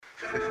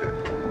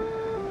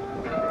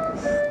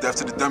Death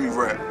to the dummy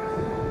rap.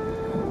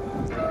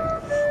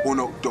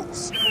 Uno,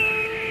 dos.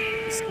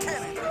 It's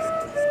Caanan.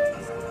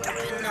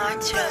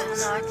 Nacho.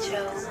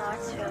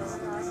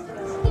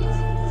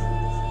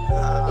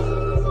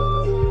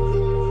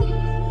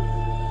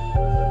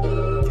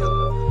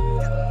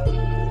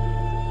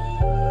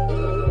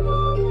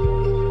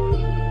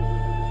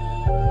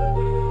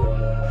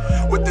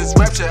 With this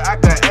rap shit, I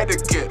got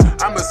etiquette.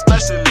 I'm a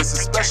specialist,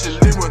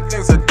 especially when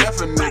things are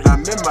definite.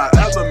 I'm in my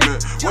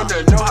element.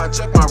 Wanna know how to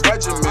check my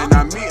regimen?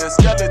 I'm eating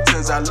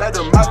skeletons. I let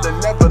them out, then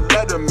never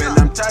let them in.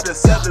 I'm tired of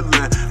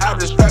settling. How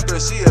this pepper,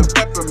 she a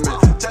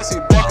peppermint. Text me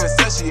back and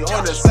said she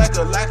on the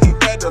cycle like he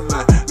peddling.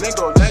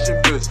 Lingo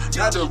legend bitch,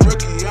 not a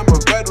rookie, I'm a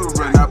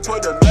veteran. I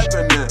put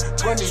 11 in,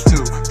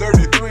 22,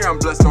 33. I'm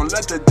blessed. Don't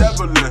let the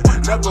devil in.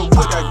 Never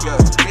would, I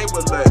guess.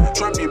 Maybelline,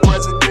 Trump be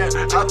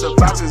president. Out the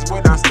box is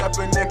what I'm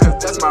stepping in, cause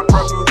that's my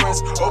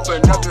preference.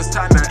 Open up, it's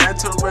time to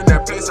enter in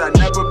that place I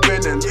never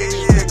been in. Leave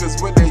these niggas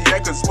with their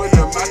yackers, with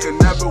them I can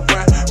never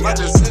win. My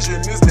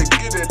decision is to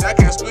get it, I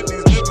can't split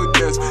these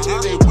dividends.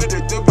 If they with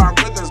it, divine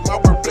rhythms, my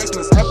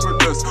replacement's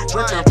effortless.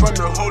 Drinking from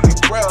the holy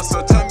grail,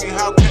 so tell me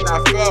how can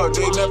I fail?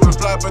 They never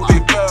fly, but they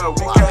fell.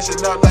 We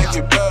cashing out like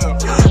it bell.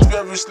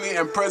 Spiritually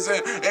in prison,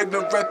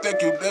 ignorant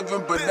think you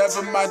living, but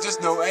never mind.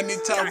 Just know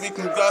anytime we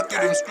can go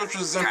through them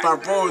scriptures and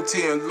find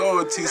royalty and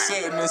loyalty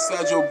sitting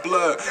inside your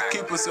blood.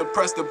 Keep us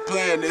suppressed the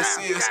plan. They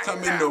see us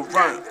coming to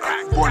run.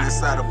 Born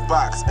inside a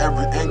box,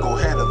 every angle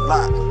had a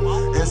lock.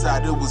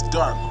 Inside it was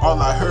dark, all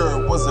I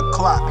heard was a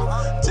clock.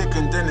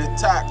 Ticking, then it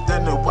tacked,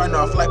 then it went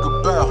off like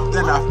a bell.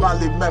 Then I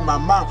finally met my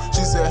mom,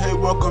 she said, hey,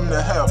 welcome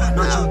to hell.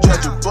 Don't you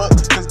judge a book,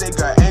 cause they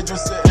got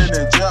angels sitting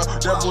in jail.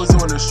 Devils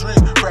on the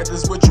street,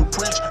 practice what you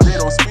preach, they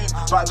don't speak.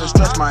 Father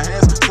stretch my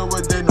hands, so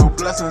it they no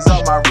blessings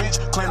out my reach.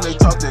 Claim they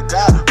talk to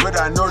God, but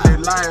I know they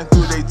lying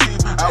through their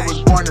teeth. I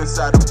was born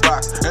inside a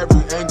box,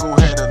 every angle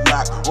had a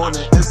lock. On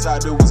the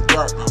inside it was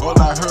dark, all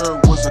I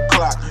heard was a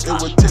clock. It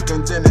would tick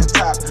and then it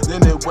tapped,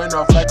 then it went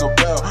off like a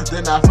bell.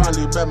 Then I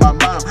finally met my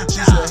mom,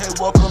 she said, hey,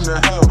 welcome to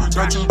hell.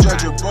 Don't you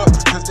judge a book,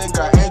 cause they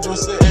got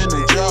angels sitting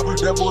in jail.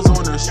 Devils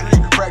on the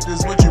street,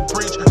 practice what you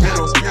preach, they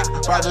don't speak.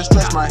 Father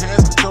stretch my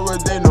hands, so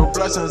it they no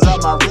blessings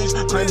out my reach.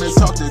 Claim they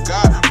talk to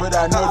God, but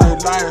I know they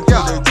lying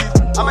through their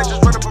teeth. I might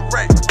just run up a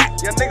wreck.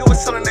 Young nigga was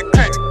selling that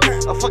crack.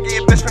 I'm fucking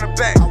your bitch from the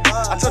back.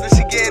 I told her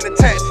she getting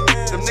attached.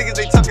 Them niggas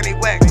they talking they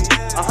whack.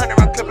 100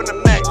 round clip in the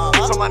Mac.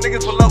 So my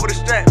niggas pull up with the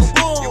straps.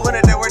 You went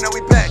in there, now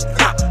we back.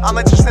 I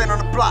might just stand on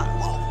the block.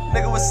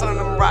 Nigga was selling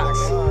them rocks.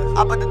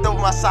 I put the dope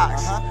in my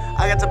socks.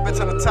 I got the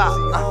bitch on the top.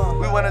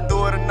 We wanna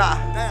do it or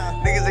not.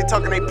 Niggas they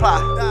talking they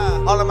plot.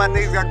 All of my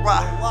niggas got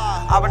rock.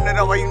 I run it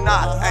up while you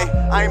not. Ay,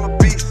 I am a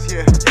beast,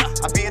 yeah.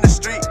 I be in the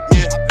street,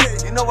 yeah.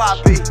 You know where I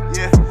be,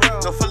 yeah.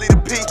 No Philly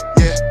to P,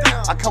 yeah.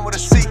 I come with a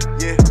C,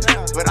 yeah.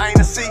 But I ain't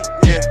a C,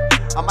 yeah.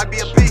 I might be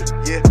a B,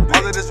 yeah.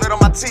 All of this red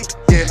on my teeth,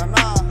 yeah.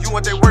 You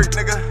want that work,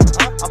 nigga?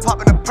 I'm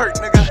popping a perk,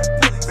 nigga.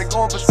 Been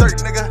going berserk,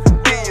 nigga.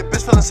 Me and your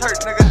bitch feelings hurt,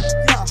 nigga.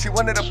 She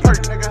wanted a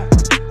perk, nigga.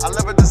 I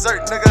love her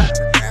dessert, nigga.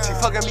 She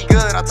fucking me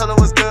good, I told her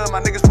what's good.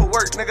 My niggas put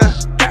work, nigga.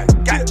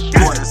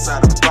 Born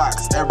inside a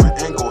box, every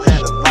angle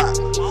had a lock.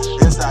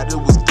 Inside it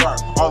was dark,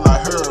 all I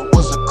heard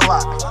was a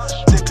clock.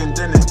 Ticking,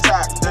 then it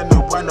tacked, then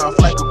it went off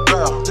like a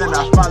bell. Then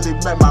I finally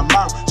met my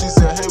mom, she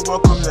said, hey,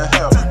 welcome to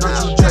hell. Don't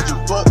you judge a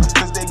book,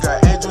 cause they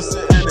got angels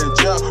sitting in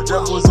jail.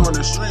 Devils on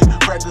the street,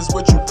 practice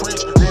what you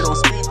preach, they don't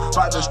speak.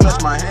 Father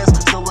stretch my hands,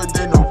 so it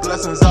they no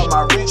blessings out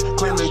my reach.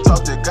 Claim they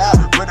talk to God,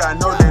 but I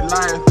know they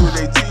lying through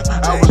their teeth.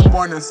 I was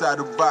born inside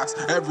a box,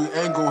 every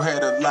angle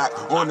had a lock.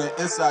 On the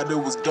inside it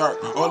was dark,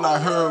 all I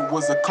heard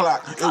was a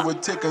clock. It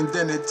would tick and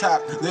then it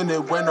tapped, then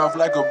it went off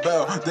like a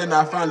bell. Then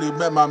I finally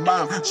met my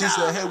mom, she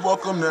said, hey,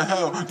 welcome to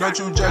hell. Don't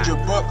you judge a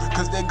book,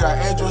 cause they got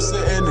angels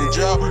sitting in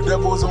jail.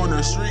 Devils on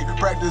the street,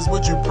 practice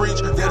what you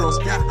preach, they don't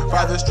speak.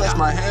 Father stretch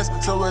my hands,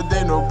 so it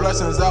they no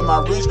blessings out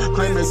my reach.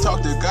 Claim they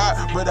talk to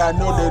God, but I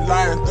know they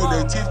lying through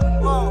their teeth.